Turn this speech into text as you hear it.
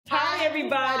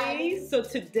everybody. So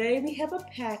today we have a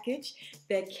package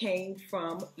that came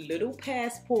from Little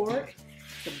Passport.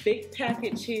 The big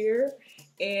package here,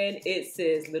 and it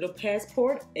says Little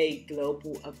Passport, a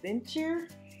global adventure,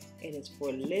 and it's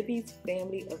for Libby's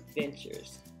Family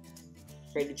Adventures.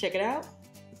 Ready to check it out?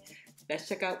 Let's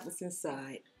check out what's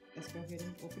inside. Let's go ahead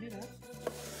and open it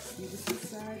up. See what's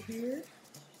inside here.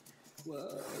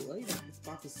 Whoa, wait, this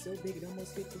box is so big it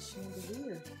almost hit the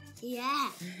chandelier. Yeah.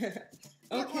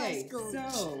 Okay,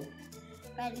 so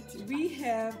we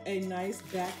have a nice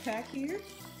backpack here.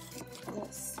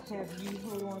 Let's have you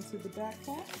hold on to the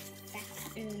backpack.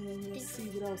 And let's see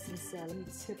what else inside. Let me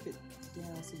tip it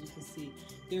down so you can see.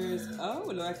 There's,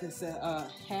 like it's a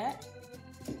hat.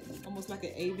 Almost like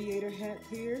an aviator hat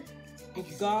here.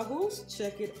 With goggles.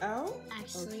 Check it out.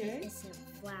 Actually, okay.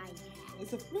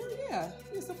 It's a flying hat.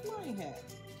 It's a flying hat.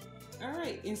 All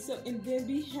right, and then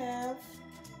we have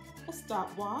a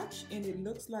stopwatch, and it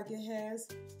looks like it has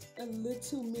a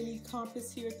little mini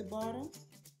compass here at the bottom.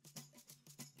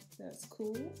 That's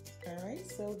cool. All right,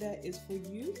 so that is for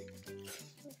you.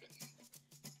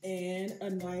 And a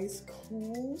nice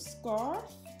cool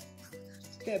scarf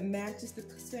that matches the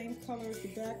same color as the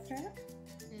backpack.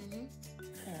 Mm-hmm.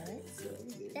 All right, so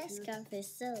that scarf is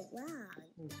so long.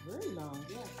 It's very long,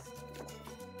 yes.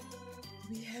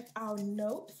 We have our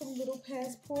note from Little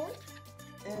Passport,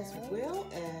 as well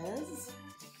as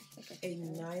a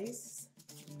nice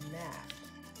map.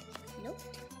 Nope.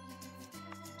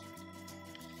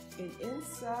 And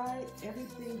inside,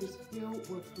 everything is filled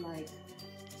with like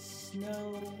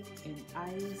snow and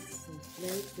ice and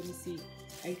flakes. Let me see.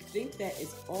 I think that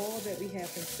is all that we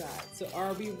have inside. So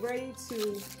are we ready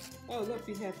to, oh look,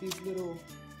 we have these little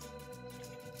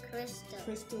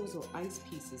crystals or ice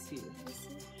pieces here.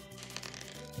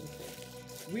 Okay.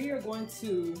 We are going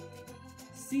to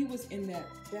see what's in that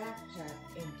backpack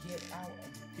and get our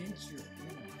adventure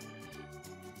on.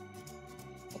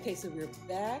 Okay, so we're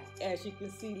back. As you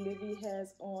can see, Livy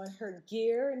has on her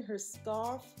gear and her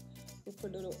scarf with her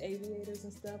little aviators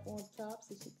and stuff on top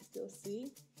so she can still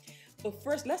see. But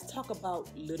first, let's talk about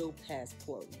Little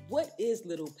Passport. What is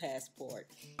Little Passport?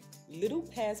 Little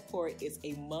Passport is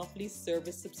a monthly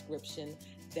service subscription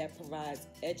that provides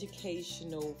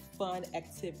educational, fun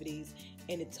activities,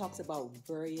 and it talks about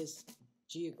various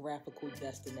geographical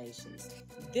destinations.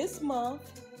 This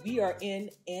month, we are in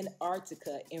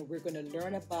Antarctica, and we're going to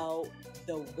learn about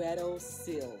the Weddell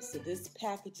Seals. So this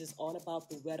package is all about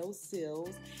the Weddell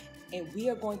Seals, and we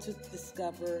are going to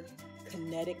discover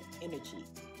kinetic energy.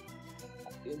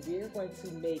 And we're going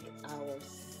to make our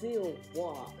seal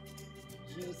walk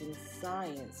using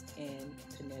science and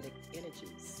kinetic energy.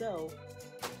 So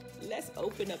let's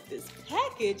open up this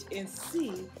package and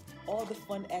see all the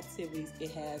fun activities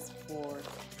it has for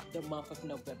the month of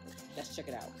November. Let's check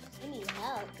it out. We need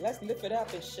help. Let's lift it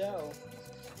up and show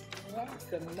Yeah.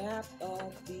 the map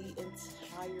of the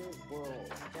entire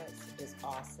world. That is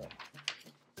awesome.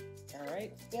 All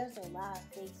right. There's a lot of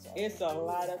things. It's a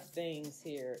lot of things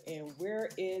here. And where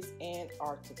is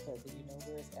Antarctica? Do you know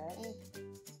where it's at?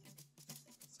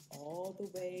 It's all the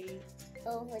way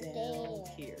over down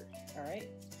there. here. All right.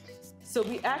 So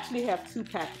we actually have two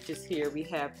packages here. We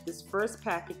have this first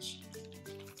package,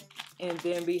 and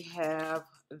then we have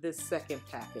this second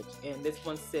package. And this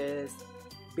one says,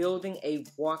 building a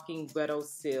walking Weddell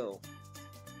Seal.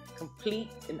 Complete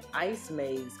an ice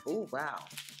maze. Oh, wow.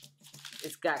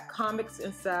 It's got comics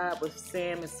inside with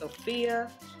Sam and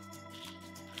Sophia.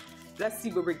 Let's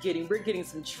see what we're getting. We're getting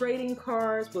some trading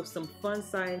cards with some fun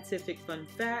scientific fun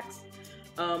facts.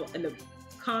 And the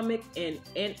comic and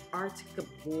Antarctica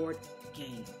board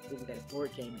game. We got a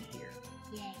board game in here.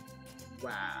 Yeah.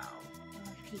 Wow.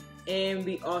 And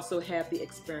we also have the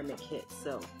experiment kit.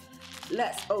 So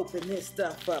let's open this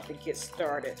stuff up and get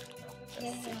started.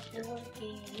 Let's see here.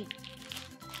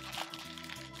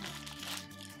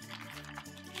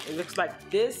 It looks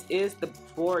like this is the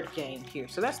board game here.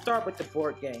 So let's start with the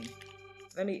board game.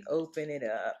 Let me open it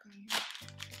up.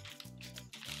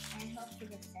 I hope you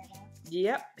get set up.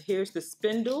 Yep, here's the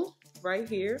spindle right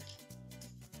here.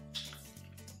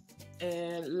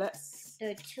 And let's... There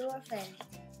are two of them.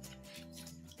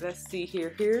 Let's see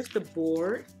here. Here's the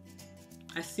board.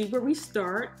 I see where we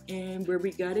start and where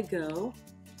we gotta go.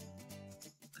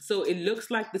 So it looks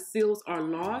like the seals are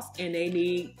lost and they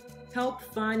need help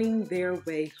finding their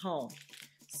way home.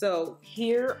 So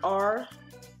here are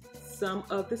some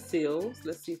of the seals.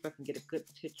 Let's see if I can get a good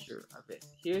picture of it.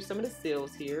 Here's some of the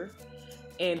seals here.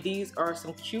 And these are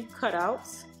some cute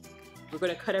cutouts. We're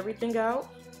gonna cut everything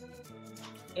out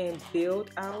and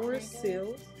build our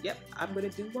seals. Yep, I'm gonna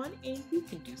do one and you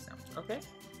can do some, okay?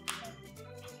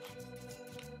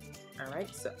 All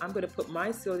right, so I'm going to put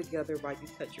my seal together while you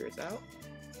cut yours out.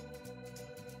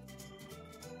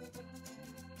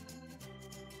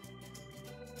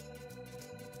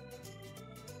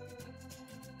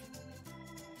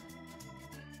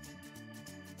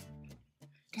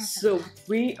 So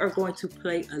we are going to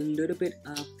play a little bit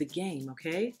of the game,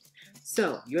 okay?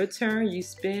 So your turn, you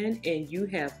spin, and you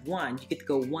have one. You get to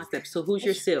go one step. So who's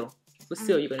your seal? What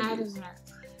seal are you going to use?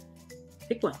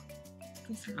 Pick one.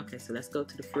 Okay, so let's go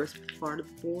to the first part of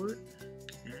the board.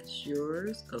 That's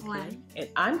yours. Okay. One. And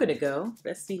I'm going to go.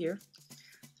 Let's see here.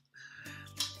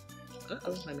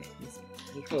 Uh-oh, wait a minute.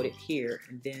 Let me hold it here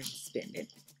and then spin it.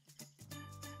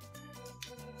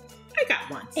 I got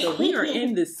one. So we are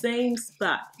in the same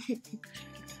spot.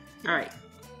 All right.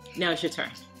 Now it's your turn.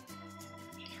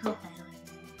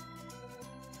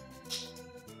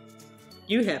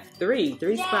 You have three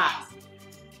spots.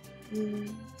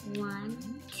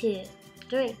 1, 2,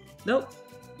 3. Nope.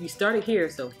 You started here.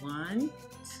 So 1,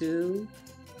 2,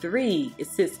 3. It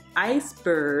says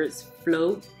icebergs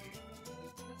float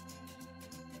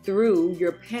through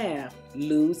your path.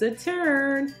 Lose a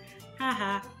turn.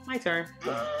 Haha. My turn.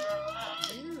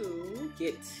 You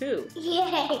get 2.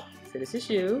 Yay! So this is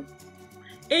you.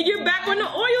 And you're back on the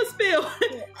oil spill.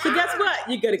 So guess what?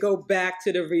 You gotta go back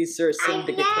to the research center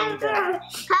to get things done. How are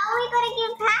we gonna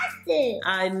get past it?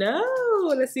 I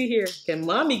know. Let's see here. Can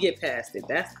mommy get past it?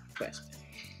 That's the question.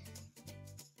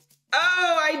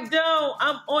 Oh, I don't.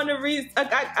 I'm on the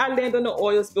I land on the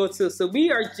oil spill too. So we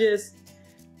are just,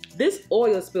 this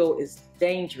oil spill is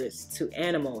dangerous to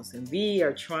animals, and we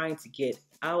are trying to get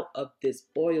out of this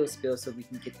oil spill so we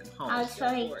can get them home. I'll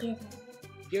try to get it.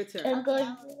 Your turn. I'm going.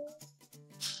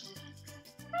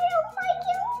 I don't like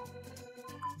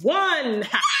One.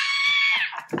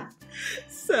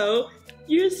 So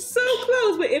you're so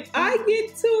close, but if I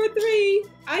get 2 or 3,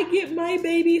 I get my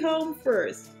baby home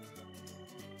first.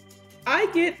 I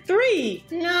get 3.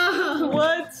 it. No.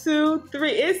 1, 2, 3.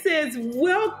 It says,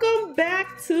 welcome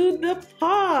back to the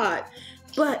pod.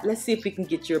 But let's see if we can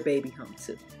get your baby home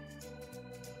too.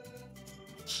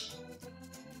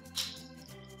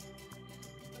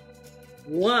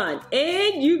 1,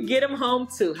 and you get them home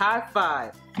too. High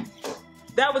five.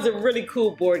 That was a really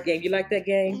cool board game. You like that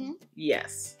game? Mm-hmm.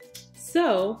 Yes.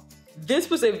 So this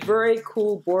was a very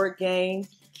cool board game.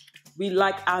 We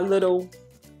like our little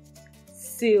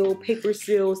paper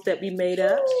seals that we made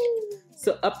up.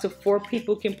 So up to 4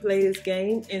 people can play this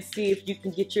game and see if you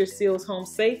can get your seals home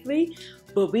safely.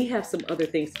 But we have some other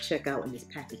things to check out in this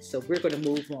package. So we're going to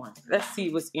move on. Let's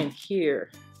see what's in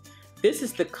here. This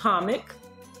is the comic.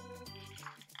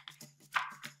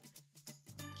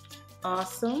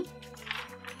 Awesome.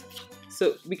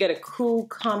 So we got a cool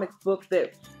comic book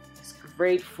that's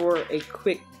great for a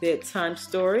quick bedtime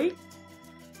story.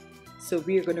 So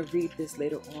we are going to read this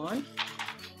later on.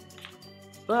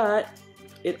 But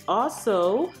it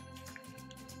also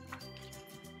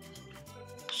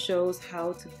shows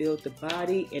how to build the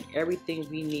body and everything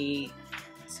we need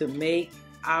to make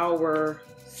our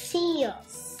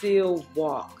seal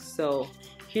walk. So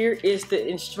here is the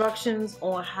instructions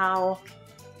on how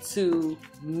to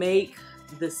make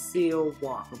the seal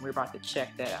walk, and we're about to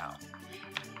check that out.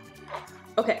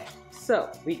 Okay, so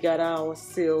we got our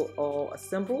seal all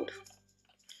assembled,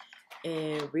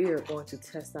 and we are going to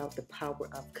test out the power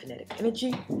of kinetic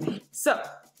energy. So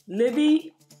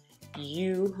Livy,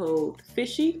 you hold the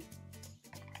fishy.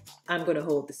 I'm going to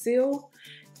hold the seal,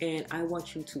 and I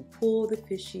want you to pull the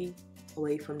fishy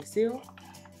away from the seal.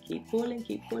 Keep pulling,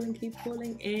 keep pulling, keep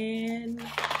pulling, and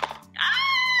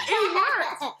it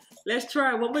works. Let's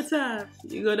try it one more time.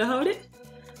 You're gonna hold it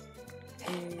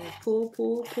and pull,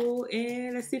 pull, pull,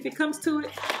 and let's see if it comes to it.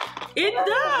 It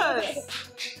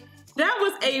does. That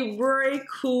was a very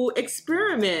cool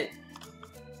experiment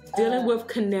dealing with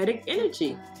kinetic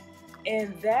energy.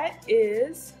 And that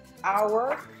is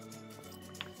our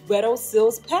Weddell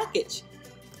Seals package.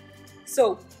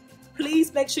 So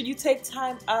please make sure you take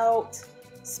time out,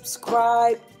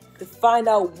 subscribe to find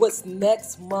out what's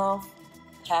next month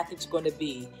package going to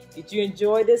be. Did you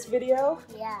enjoy this video?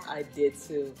 Yeah. I did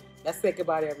too. Let's say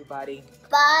goodbye to everybody.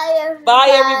 Bye, everybody. Bye,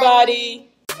 everybody.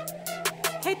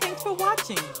 Hey, thanks for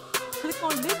watching. Click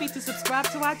on Libby to subscribe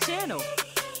to our channel.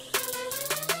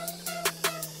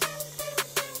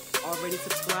 Already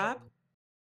subscribed?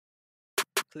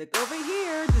 Click over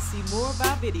here to see more of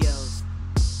our videos.